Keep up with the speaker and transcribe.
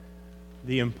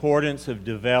The importance of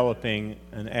developing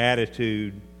an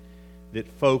attitude that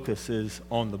focuses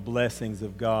on the blessings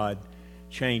of God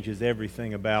changes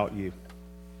everything about you.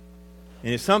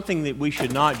 And it's something that we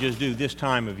should not just do this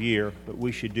time of year, but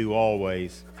we should do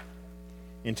always.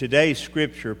 In today's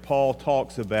scripture, Paul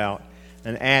talks about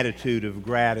an attitude of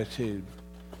gratitude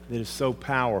that is so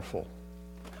powerful.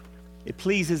 It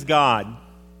pleases God.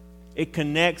 It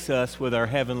connects us with our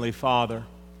Heavenly Father.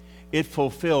 It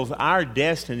fulfills our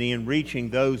destiny in reaching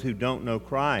those who don't know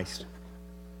Christ.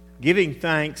 Giving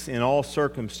thanks in all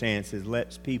circumstances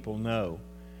lets people know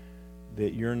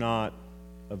that you're not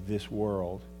of this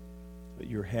world, but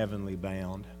you're heavenly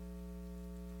bound.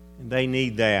 And they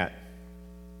need that.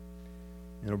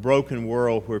 In a broken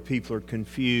world where people are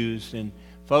confused and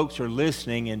folks are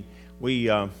listening, and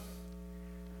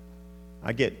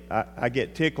I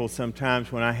get tickled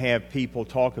sometimes when I have people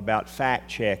talk about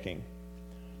fact-checking.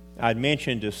 I'd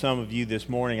mentioned to some of you this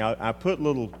morning, I put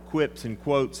little quips and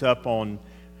quotes up on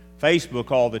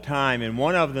Facebook all the time, and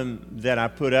one of them that I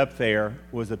put up there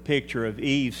was a picture of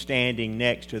Eve standing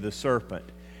next to the serpent,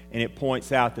 and it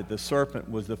points out that the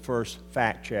serpent was the first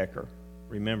fact-checker.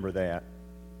 Remember that.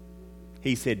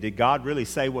 He said, did God really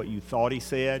say what you thought he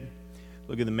said?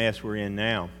 Look at the mess we're in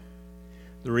now.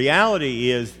 The reality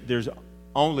is there's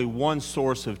only one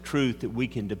source of truth that we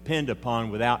can depend upon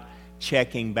without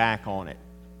checking back on it,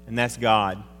 and that's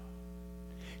God.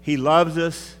 He loves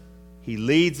us. He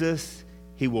leads us.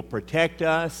 He will protect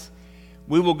us.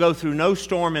 We will go through no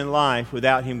storm in life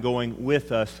without Him going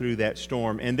with us through that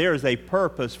storm. And there is a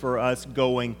purpose for us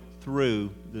going through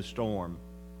the storm,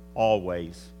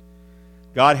 always.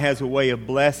 God has a way of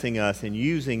blessing us and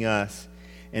using us,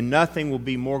 and nothing will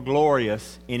be more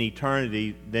glorious in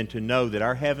eternity than to know that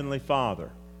our Heavenly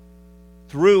Father,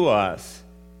 through us,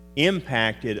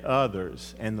 impacted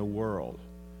others and the world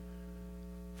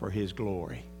for His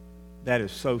glory. That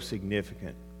is so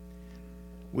significant.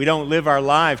 We don't live our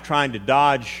life trying to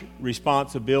dodge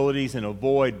responsibilities and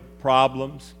avoid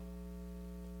problems.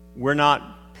 We're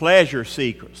not pleasure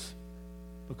seekers,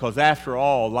 because after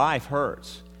all, life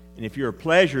hurts. And if you're a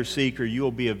pleasure seeker,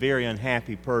 you'll be a very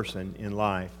unhappy person in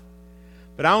life.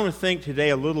 But I want to think today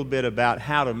a little bit about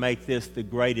how to make this the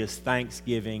greatest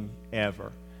Thanksgiving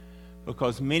ever.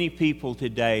 Because many people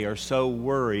today are so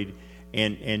worried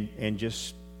and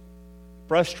just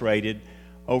frustrated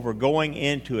over going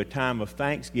into a time of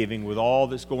Thanksgiving with all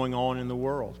that's going on in the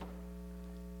world.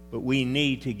 But we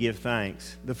need to give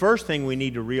thanks. The first thing we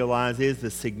need to realize is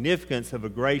the significance of a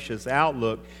gracious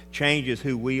outlook changes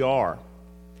who we are.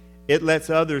 It lets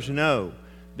others know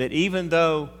that even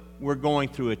though we're going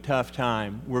through a tough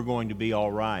time, we're going to be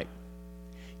all right.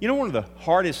 You know, one of the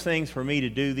hardest things for me to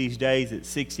do these days at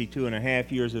 62 and a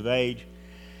half years of age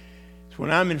is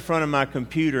when I'm in front of my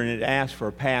computer and it asks for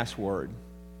a password.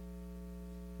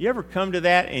 You ever come to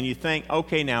that and you think,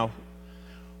 okay, now,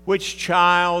 which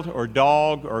child or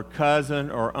dog or cousin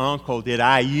or uncle did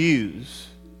I use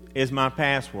as my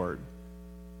password?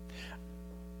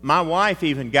 My wife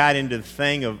even got into the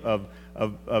thing of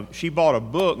she bought a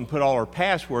book and put all her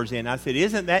passwords in. I said,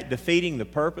 isn't that defeating the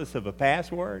purpose of a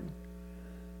password?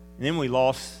 And then we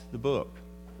lost the book.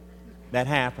 That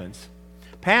happens.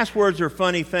 Passwords are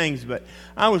funny things, but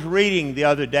I was reading the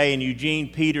other day in Eugene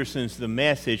Peterson's The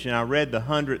Message, and I read the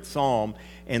 100th Psalm,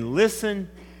 and listen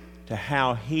to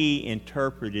how he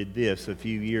interpreted this a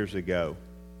few years ago.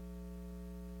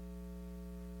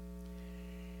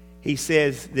 He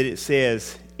says that it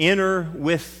says, enter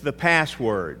with the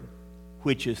password,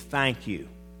 which is thank you.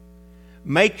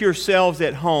 Make yourselves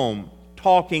at home,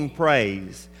 talking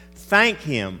praise. Thank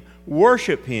Him,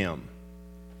 worship Him.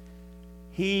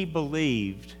 He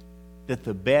believed that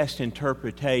the best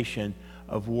interpretation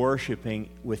of worshiping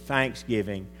with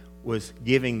thanksgiving was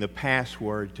giving the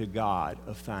password to God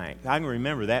of thanks. I can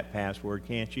remember that password,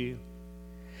 can't you?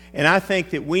 And I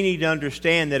think that we need to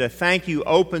understand that a thank you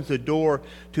opens the door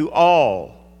to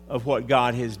all of what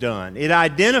God has done. It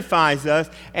identifies us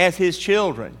as His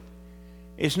children.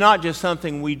 It's not just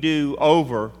something we do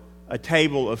over a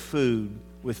table of food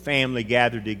with family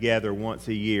gathered together once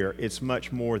a year. It's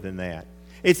much more than that.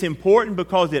 It's important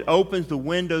because it opens the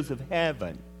windows of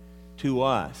heaven to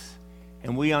us,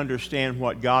 and we understand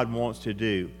what God wants to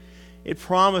do. It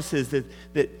promises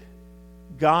that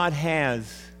God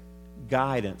has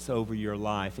guidance over your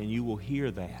life, and you will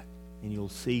hear that, and you'll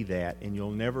see that, and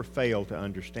you'll never fail to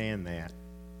understand that.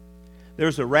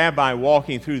 There's a rabbi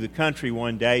walking through the country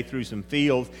one day through some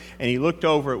fields, and he looked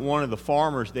over at one of the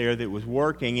farmers there that was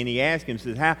working, and he asked him,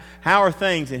 said, how are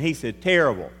things? And he said,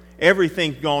 terrible.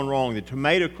 Everything's gone wrong. The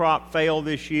tomato crop failed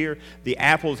this year. The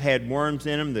apples had worms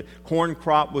in them. The corn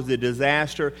crop was a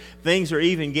disaster. Things are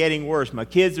even getting worse. My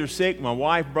kids are sick. My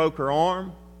wife broke her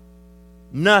arm.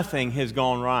 Nothing has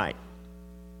gone right.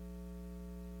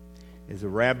 As the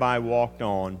rabbi walked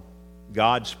on,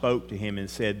 God spoke to him and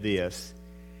said this,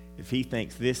 if he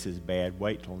thinks this is bad,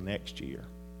 wait till next year.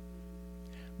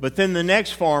 But then the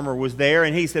next farmer was there,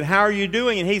 and he said, how are you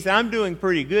doing? And he said, I'm doing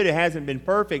pretty good. It hasn't been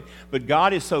perfect, but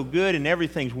God is so good, and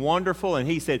everything's wonderful. And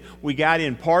he said, we got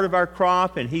in part of our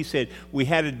crop, and he said, we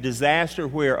had a disaster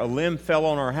where a limb fell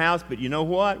on our house, but you know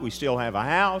what? We still have a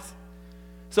house.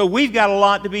 So we've got a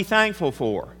lot to be thankful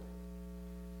for.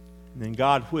 And then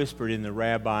God whispered in the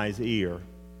rabbi's ear,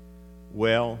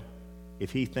 well,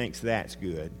 if he thinks that's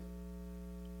good,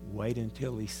 wait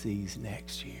until he sees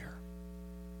next year.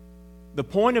 The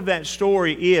point of that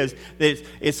story is that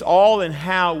it's all in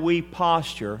how we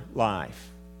posture life.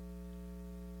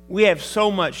 We have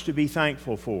so much to be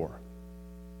thankful for.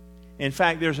 In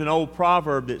fact, there's an old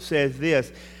proverb that says this,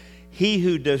 he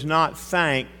who does not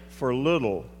thank for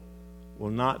little will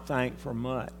not thank for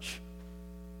much.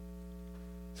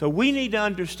 So we need to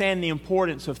understand the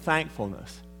importance of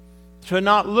thankfulness. To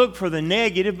not look for the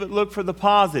negative, but look for the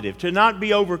positive. To not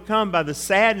be overcome by the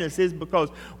sadness is because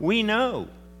we know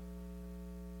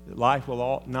that life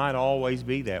will not always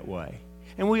be that way.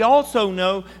 And we also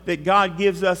know that God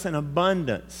gives us an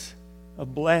abundance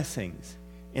of blessings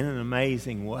in an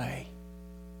amazing way.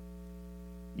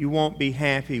 You won't be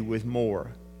happy with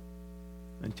more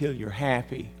until you're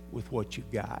happy with what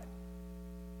you've got.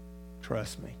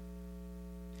 Trust me.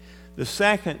 The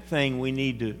second thing we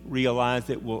need to realize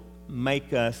that will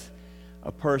make us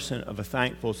a person of a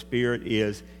thankful spirit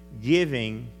is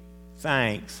giving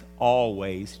thanks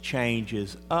always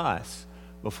changes us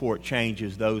before it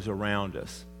changes those around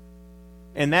us.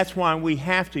 And that's why we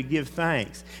have to give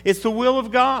thanks. It's the will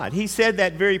of God. He said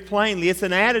that very plainly. It's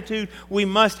an attitude we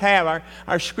must have.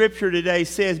 Our scripture today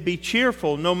says, be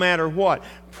cheerful no matter what.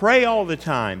 Pray all the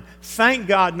time. Thank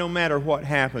God no matter what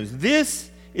happens.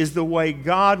 This is the way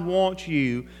God wants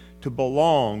you to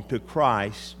belong to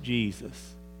Christ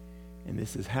Jesus. And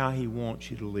this is how He wants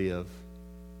you to live.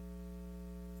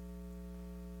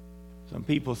 Some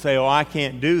people say, oh, I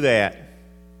can't do that.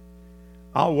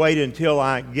 I'll wait until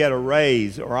I get a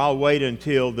raise, or I'll wait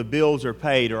until the bills are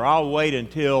paid, or I'll wait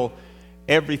until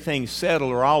everything's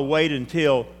settled, or I'll wait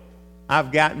until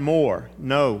I've got more.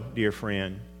 No, dear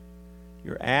friend.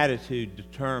 Your attitude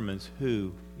determines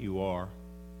who you are.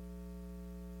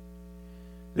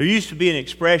 There used to be an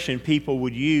expression people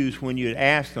would use when you'd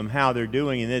ask them how they're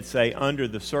doing, and they'd say, under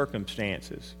the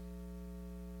circumstances.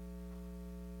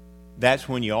 That's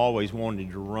when you always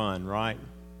wanted to run, right?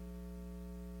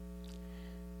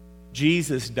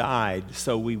 Jesus died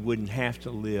so we wouldn't have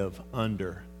to live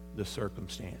under the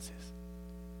circumstances.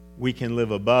 We can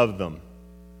live above them.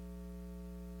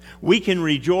 We can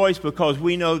rejoice because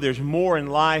we know there's more in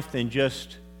life than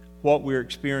just what we're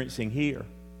experiencing here.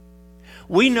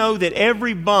 We know that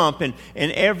every bump and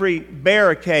every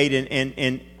barricade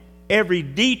and every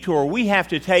detour we have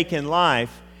to take in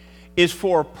life is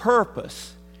for a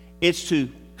purpose. It's to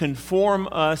conform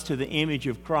us to the image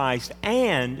of Christ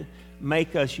and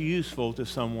make us useful to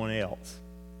someone else.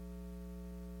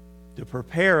 To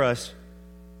prepare us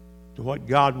to what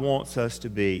God wants us to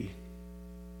be.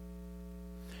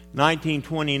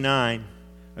 1929,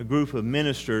 a group of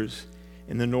ministers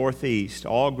in the Northeast,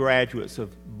 all graduates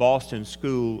of Boston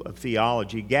School of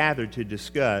Theology, gathered to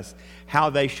discuss how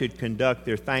they should conduct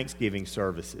their Thanksgiving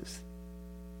services.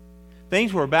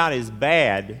 Things were about as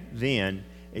bad then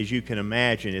as you can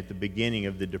imagine at the beginning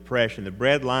of the Depression. The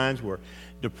bread lines were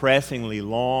depressingly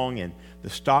long, and the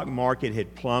stock market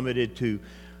had plummeted to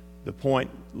the point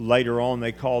later on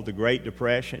they called the Great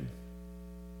Depression.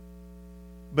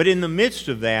 But in the midst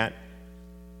of that,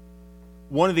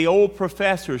 one of the old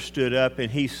professors stood up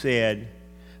and he said,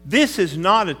 this is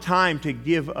not a time to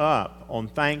give up on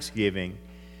Thanksgiving.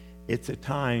 It's a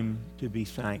time to be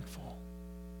thankful.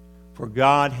 For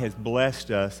God has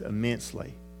blessed us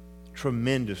immensely,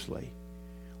 tremendously.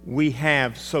 We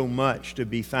have so much to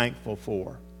be thankful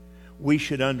for. We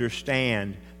should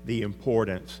understand the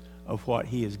importance of what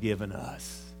He has given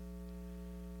us.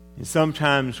 And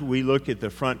sometimes we look at the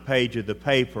front page of the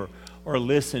paper or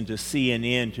listen to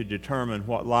CNN to determine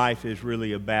what life is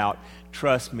really about.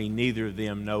 Trust me, neither of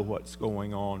them know what's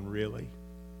going on really.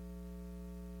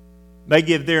 They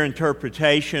give their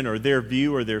interpretation or their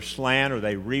view or their slant, or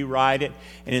they rewrite it.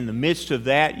 And in the midst of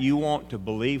that, you want to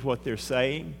believe what they're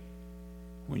saying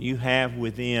when you have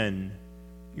within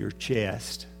your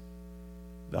chest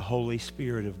the Holy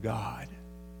Spirit of God.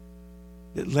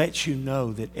 that lets you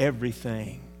know that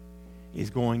everything is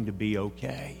going to be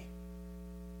okay.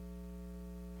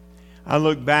 I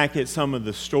look back at some of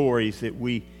the stories that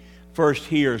we first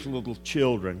hear as little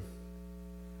children.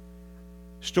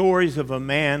 Stories of a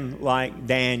man like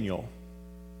Daniel,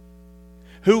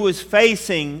 who was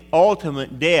facing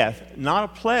ultimate death, not a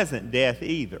pleasant death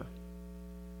either.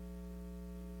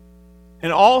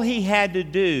 And all he had to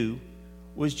do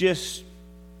was just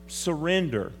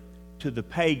surrender to the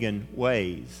pagan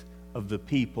ways of the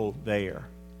people there.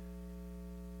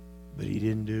 But he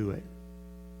didn't do it.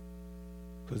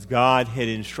 Because God had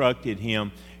instructed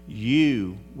him,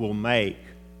 you will make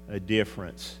a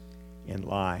difference in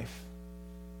life.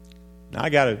 Now, I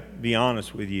got to be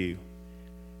honest with you.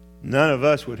 None of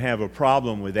us would have a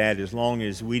problem with that as long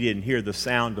as we didn't hear the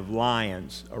sound of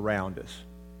lions around us.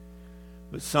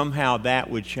 But somehow that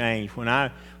would change. When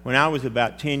I was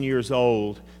about 10 years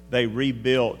old, they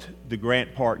rebuilt the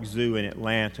Grant Park Zoo in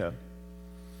Atlanta.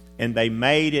 And they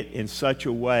made it in such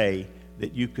a way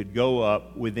that you could go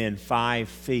up within 5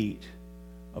 feet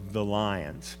of the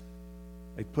lions.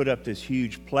 They put up this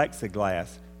huge plexiglass.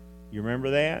 You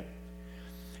remember that?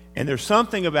 And there's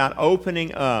something about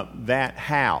opening up that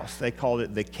house. They called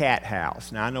it the cat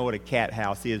house. Now, I know what a cat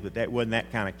house is, but that wasn't that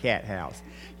kind of cat house.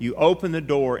 You open the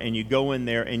door and you go in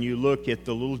there and you look at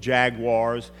the little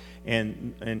jaguars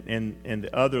and the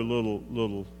other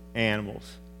little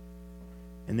animals.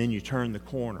 And then you turn the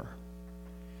corner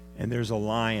and there's a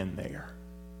lion there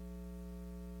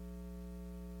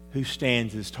who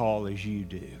stands as tall as you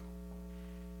do,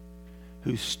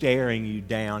 who's staring you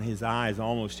down, his eyes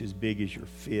almost as big as your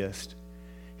fist.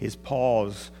 His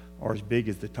paws are as big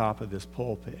as the top of this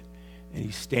pulpit. And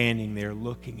he's standing there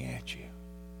looking at you.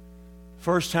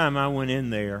 First time I went in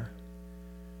there,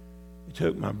 it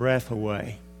took my breath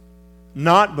away.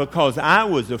 Not because I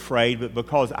was afraid, but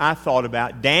because I thought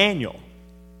about Daniel.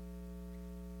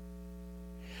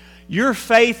 Your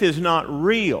faith is not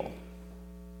real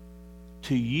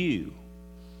to you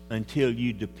until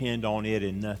you depend on it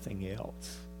and nothing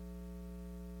else.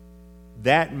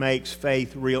 That makes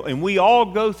faith real. And we all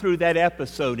go through that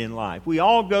episode in life. We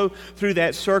all go through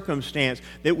that circumstance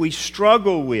that we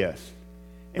struggle with.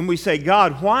 And we say,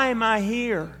 God, why am I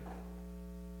here?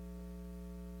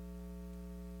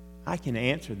 I can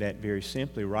answer that very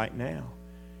simply right now.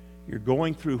 You're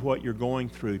going through what you're going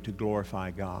through to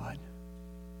glorify God.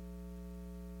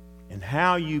 And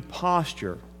how you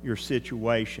posture your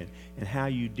situation and how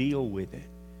you deal with it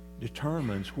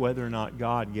determines whether or not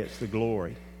God gets the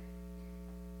glory.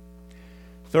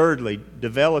 Thirdly,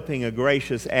 developing a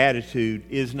gracious attitude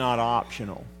is not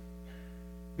optional.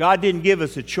 God didn't give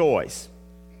us a choice.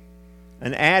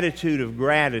 An attitude of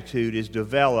gratitude is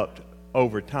developed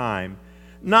over time,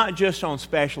 not just on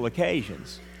special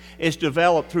occasions. It's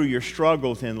developed through your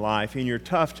struggles in life, in your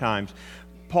tough times.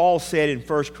 Paul said in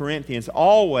 1 Corinthians,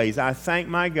 always I thank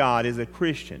my God as a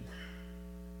Christian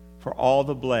for all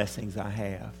the blessings I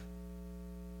have.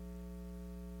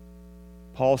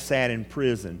 Paul sat in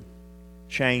prison,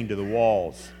 chained to the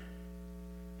walls.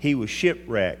 He was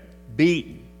shipwrecked,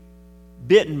 beaten,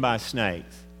 bitten by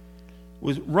snakes,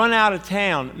 was run out of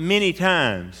town many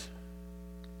times.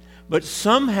 But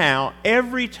somehow,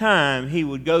 every time he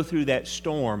would go through that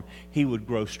storm, he would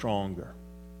grow stronger.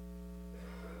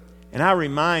 And I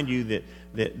remind you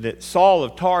that Saul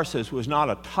of Tarsus was not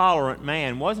a tolerant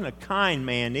man, wasn't a kind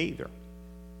man either.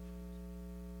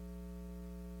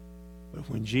 But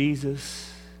when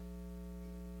Jesus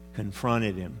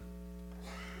confronted him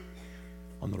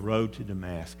on the road to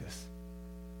Damascus,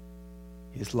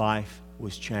 his life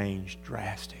was changed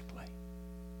drastically.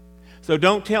 So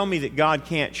don't tell me that God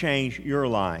can't change your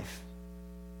life.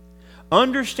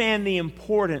 Understand the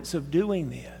importance of doing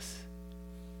this.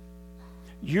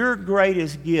 Your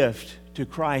greatest gift to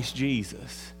Christ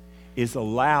Jesus is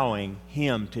allowing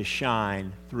Him to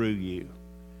shine through you,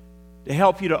 to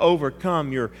help you to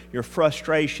overcome your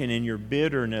frustration and your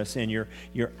bitterness and your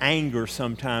anger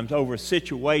sometimes over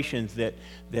situations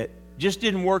that just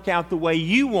didn't work out the way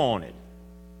you wanted.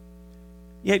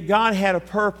 Yet God had a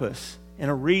purpose and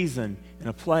a reason and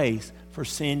a place for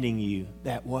sending you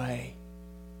that way.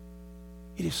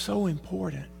 It is so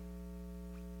important.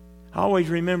 I always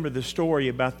remember the story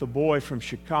about the boy from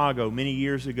Chicago many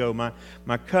years ago.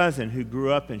 My cousin who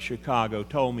grew up in Chicago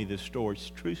told me this story. It's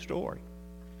a true story.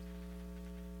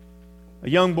 A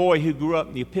young boy who grew up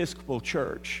in the Episcopal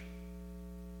Church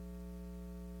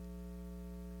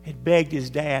had begged his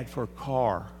dad for a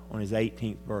car on his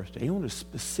 18th birthday. He wanted a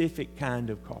specific kind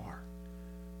of car,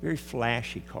 a very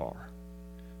flashy car,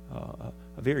 a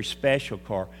very special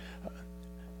car.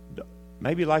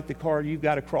 Maybe like the car you've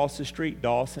got across the street,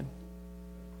 Dawson.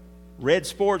 red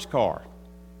sports car.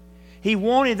 He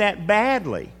wanted that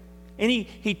badly. And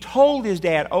he told his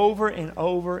dad over and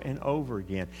over and over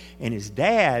again. And his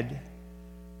dad,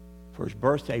 for his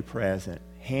birthday present,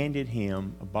 handed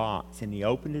him a box. And he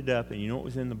opened it up, and you know what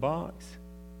was in the box?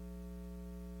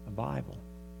 A Bible.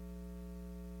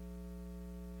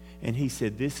 And he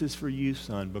said, "This is for you,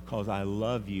 son, because I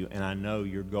love you and I know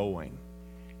you're going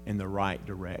in the right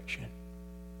direction."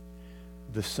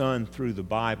 The son threw the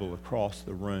Bible across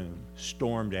the room,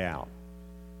 stormed out,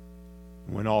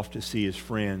 went off to see his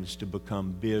friends to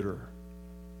become bitter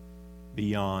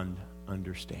beyond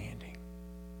understanding.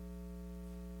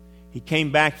 He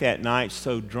came back that night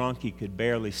so drunk he could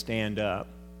barely stand up.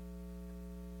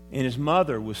 And his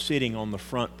mother was sitting on the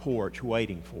front porch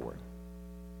waiting for him.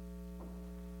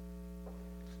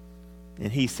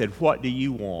 And he said, "What do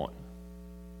you want?"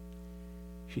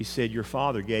 She said, "Your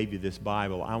father gave you this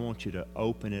Bible. I want you to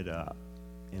open it up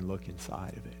and look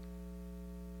inside of it."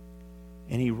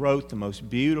 And he wrote the most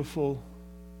beautiful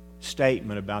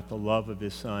statement about the love of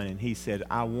his son. And he said,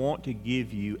 "I want to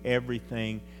give you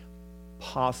everything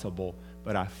possible,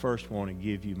 but I first want to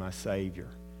give you my Savior.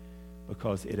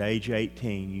 Because at age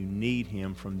 18, you need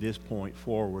him from this point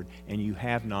forward, and you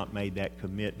have not made that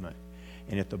commitment."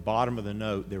 And at the bottom of the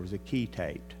note, there was a key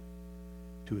taped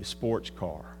to his sports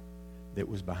car that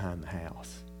was behind the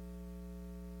house.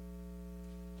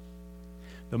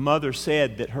 The mother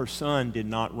said that her son did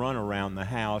not run around the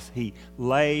house. He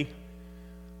lay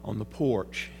on the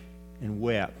porch and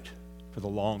wept for the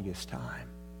longest time.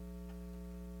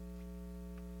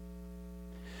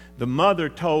 The mother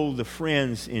told the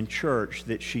friends in church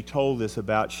that she told this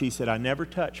about, she said, "I never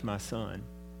touched my son."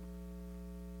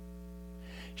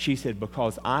 She said,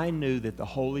 "Because I knew that the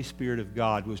Holy Spirit of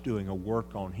God was doing a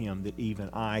work on him that even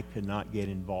I could not get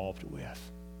involved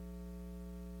with."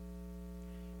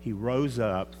 He rose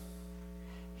up,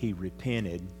 he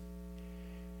repented,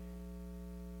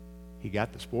 he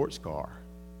got the sports car,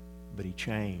 but he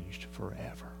changed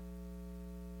forever.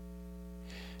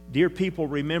 Dear people,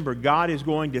 remember, God is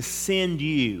going to send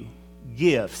you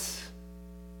gifts.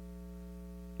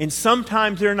 And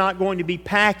sometimes they're not going to be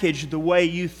packaged the way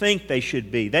you think they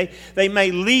should be. They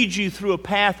may lead you through a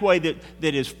pathway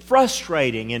that is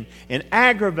frustrating and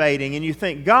aggravating, and you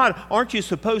think, "God, aren't you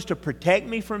supposed to protect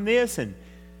me from this?" And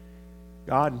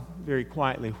God very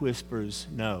quietly whispers,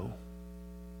 "No,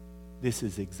 this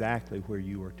is exactly where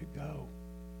you are to go.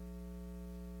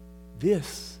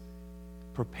 This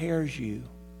prepares you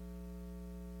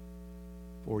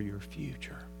for your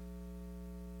future."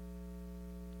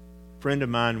 A friend of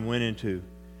mine went into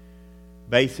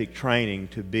basic training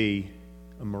to be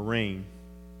a Marine.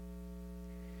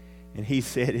 And he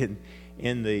said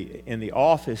in the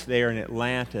office there in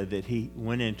Atlanta that he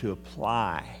went in to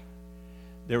apply,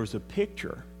 there was a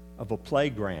picture of a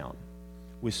playground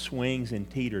with swings and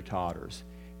teeter-totters.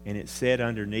 And it said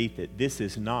underneath it, "This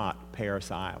is not Paris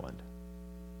Island."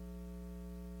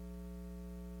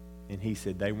 And he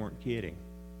said they weren't kidding.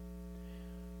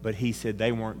 But he said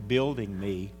they weren't building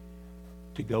me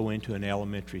to go into an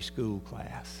elementary school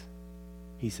class.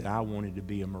 He said, "I wanted to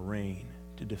be a Marine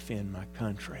to defend my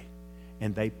country.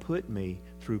 And they put me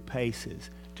through paces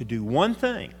to do one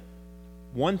thing,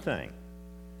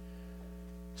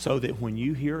 so that when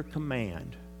you hear a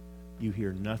command, you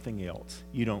hear nothing else.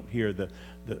 You don't hear the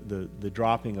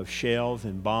dropping of shells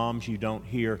and bombs. You don't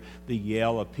hear the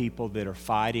yell of people that are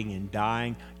fighting and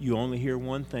dying. You only hear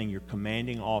one thing, your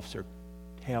commanding officer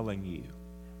telling you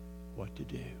what to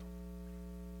do."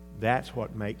 That's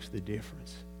what makes the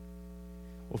difference.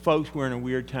 Well, folks, we're in a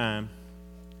weird time.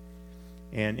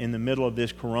 And in the middle of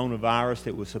this coronavirus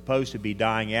that was supposed to be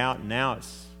dying out, and now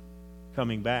it's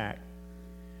coming back,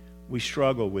 we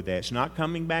struggle with that. It's not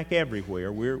coming back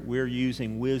everywhere. We're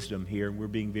using wisdom here, and we're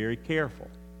being very careful.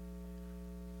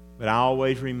 But I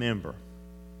always remember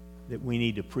that we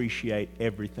need to appreciate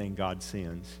everything God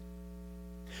sends.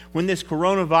 When this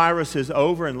coronavirus is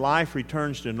over and life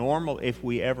returns to normal, if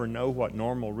we ever know what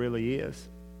normal really is,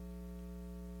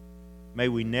 may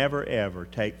we never ever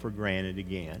take for granted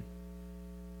again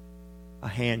a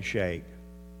handshake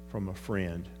from a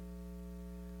friend,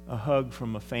 a hug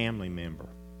from a family member,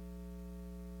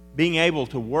 being able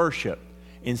to worship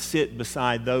and sit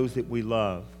beside those that we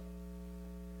love.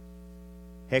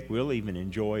 Heck, we'll even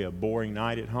enjoy a boring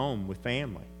night at home with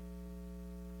family.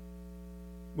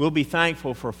 We'll be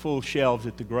thankful for full shelves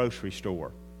at the grocery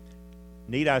store.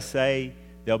 Need I say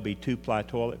there'll be 2-ply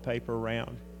toilet paper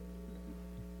around?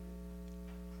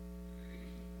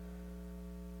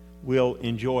 We'll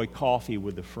enjoy coffee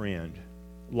with a friend,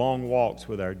 long walks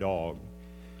with our dog,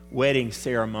 wedding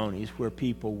ceremonies where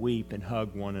people weep and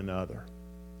hug one another,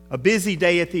 a busy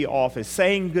day at the office,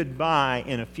 saying goodbye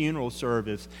in a funeral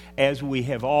service as we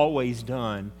have always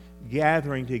done,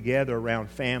 gathering together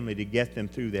around family to get them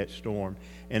through that storm,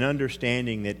 and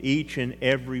understanding that each and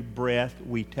every breath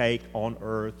we take on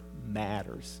earth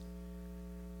matters.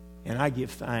 And I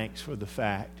give thanks for the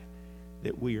fact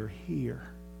that we are here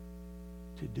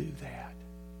to do that,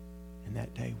 and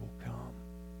that day will come.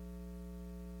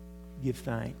 Give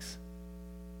thanks.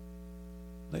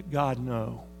 Let God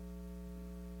know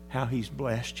how He's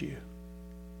blessed you,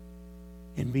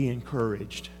 and be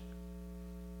encouraged.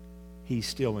 He's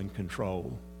still in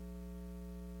control.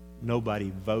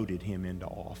 Nobody voted Him into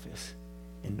office,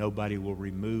 and nobody will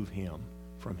remove Him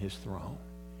from His throne,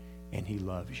 and He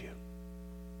loves you.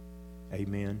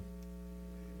 Amen.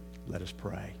 Let us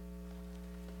pray.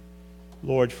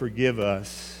 Lord, forgive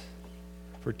us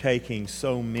for taking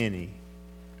so many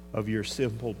of your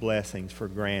simple blessings for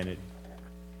granted,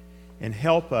 and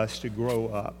help us to grow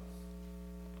up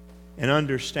and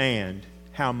understand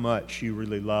how much you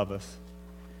really love us.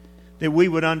 That we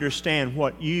would understand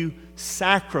what you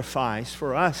sacrificed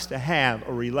for us to have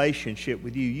a relationship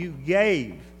with you. You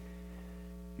gave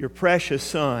your precious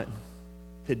Son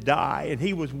to die, and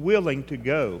He was willing to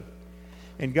go.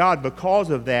 And God, because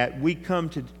of that, we come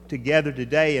together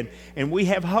today, and we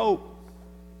have hope.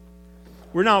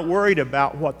 We're not worried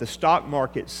about what the stock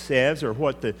market says or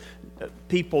what the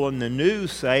people in the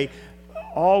news say.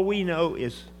 All we know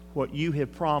is what you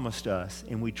have promised us,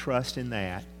 and we trust in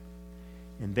that.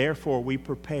 And therefore, we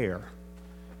prepare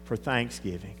for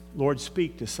Thanksgiving. Lord,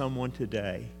 speak to someone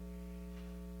today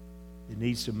that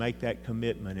needs to make that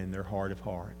commitment in their heart of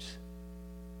hearts.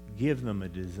 Give them a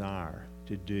desire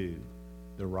to do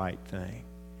the right thing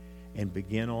and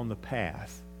begin on the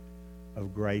path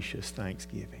of gracious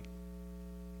thanksgiving.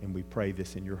 And we pray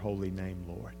this in your holy name,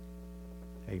 Lord.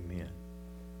 Amen.